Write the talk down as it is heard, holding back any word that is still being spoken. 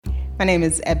My name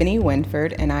is Eboni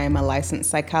Winford, and I am a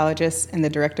licensed psychologist and the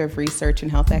Director of Research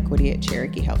and Health Equity at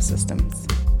Cherokee Health Systems.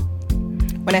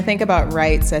 When I think about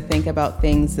rights, I think about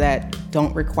things that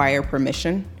don't require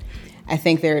permission. I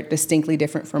think they're distinctly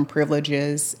different from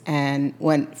privileges. And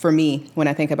when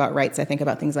I think about rights, I think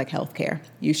about things like healthcare.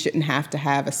 You shouldn't have to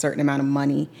have a certain amount of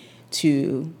money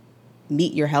to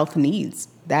meet your health needs.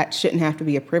 That shouldn't have to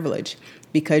be a privilege.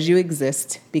 Because you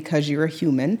exist, because you're a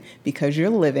human, because you're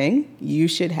living, you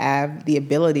should have the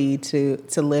ability to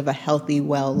live a healthy,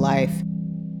 well life.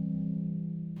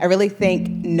 I really think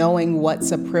knowing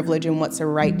what's a privilege and what's a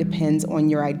right depends on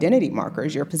your identity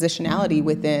markers, your positionality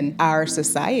within our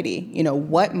society.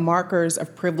 What markers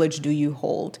of privilege do you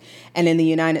hold? And in the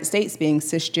United States, being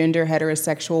cisgender,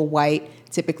 heterosexual, white,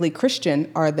 typically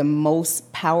Christian, are the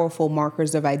most powerful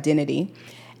markers of identity.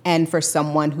 And for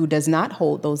someone who does not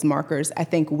hold those markers, I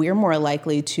think we're more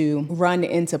likely to run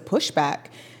into pushback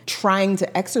trying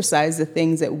to exercise the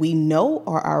things that we know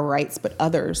are our rights, but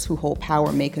others who hold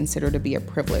power may consider to be a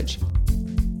privilege.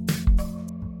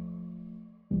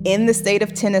 In the state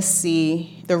of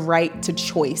Tennessee, the right to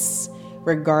choice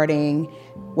regarding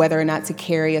whether or not to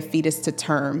carry a fetus to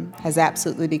term has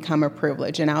absolutely become a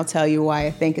privilege. And I'll tell you why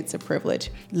I think it's a privilege.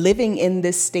 Living in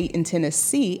this state in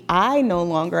Tennessee, I no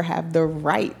longer have the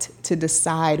right to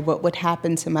decide what would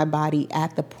happen to my body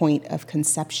at the point of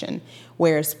conception.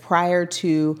 Whereas prior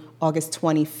to August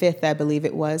 25th, I believe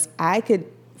it was, I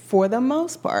could, for the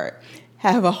most part,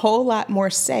 have a whole lot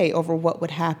more say over what would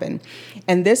happen.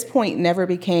 And this point never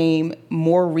became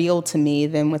more real to me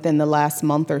than within the last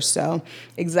month or so.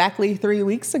 Exactly 3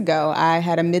 weeks ago, I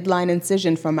had a midline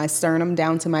incision from my sternum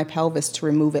down to my pelvis to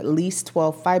remove at least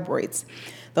 12 fibroids.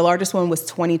 The largest one was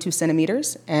 22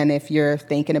 centimeters. And if you're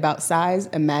thinking about size,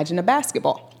 imagine a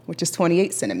basketball, which is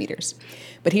 28 centimeters.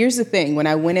 But here's the thing. When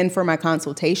I went in for my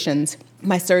consultations,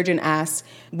 my surgeon asked,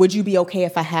 would you be okay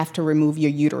if I have to remove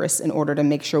your uterus in order to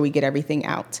make sure we get everything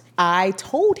out? I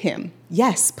told him,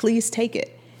 yes, please take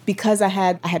it, because I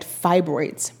had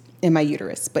fibroids in my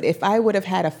uterus. But if I would have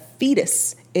had a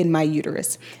fetus in my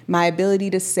uterus, my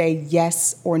ability to say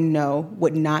yes or no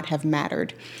would not have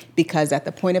mattered, because at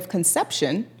the point of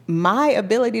conception, my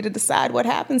ability to decide what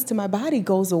happens to my body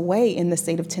goes away in the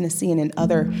state of Tennessee and in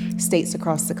other states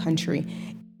across the country.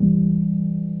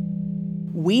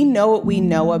 We know what we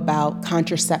know about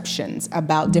contraceptions,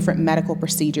 about different medical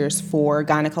procedures for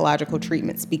gynecological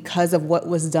treatments because of what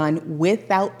was done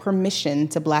without permission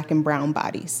to Black and brown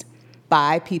bodies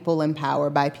by people in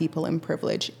power, by people in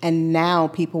privilege. And now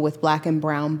people with Black and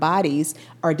brown bodies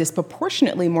are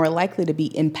disproportionately more likely to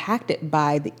be impacted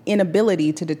by the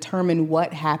inability to determine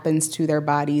what happens to their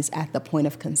bodies at the point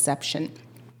of conception.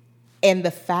 And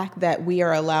the fact that we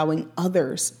are allowing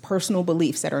others' personal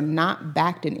beliefs that are not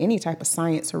backed in any type of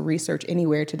science or research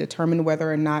anywhere to determine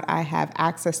whether or not I have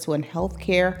access to a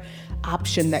healthcare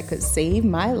option that could save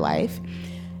my life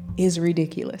is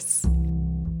ridiculous.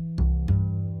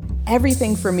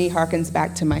 Everything for me harkens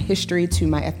back to my history, to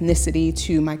my ethnicity,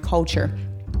 to my culture.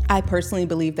 I personally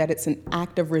believe that it's an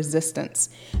act of resistance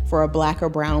for a Black or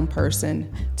brown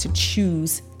person to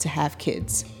choose to have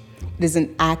kids. It is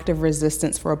an act of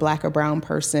resistance for a Black or brown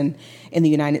person in the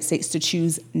United States to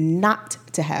choose not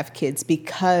to have kids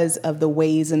because of the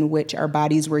ways in which our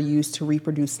bodies were used to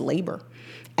reproduce labor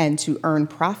and to earn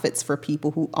profits for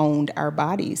people who owned our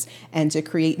bodies and to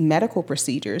create medical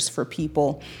procedures for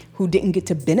people who didn't get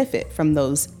to benefit from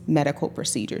those medical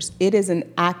procedures. It is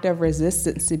an act of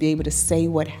resistance to be able to say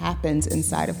what happens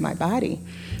inside of my body.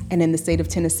 And in the state of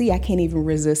Tennessee, I can't even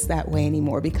resist that way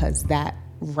anymore because that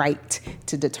right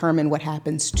to determine what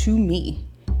happens to me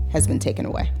has been taken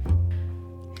away.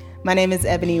 My name is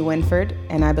Eboni Winford,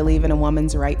 and I believe in a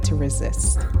woman's right to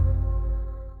resist.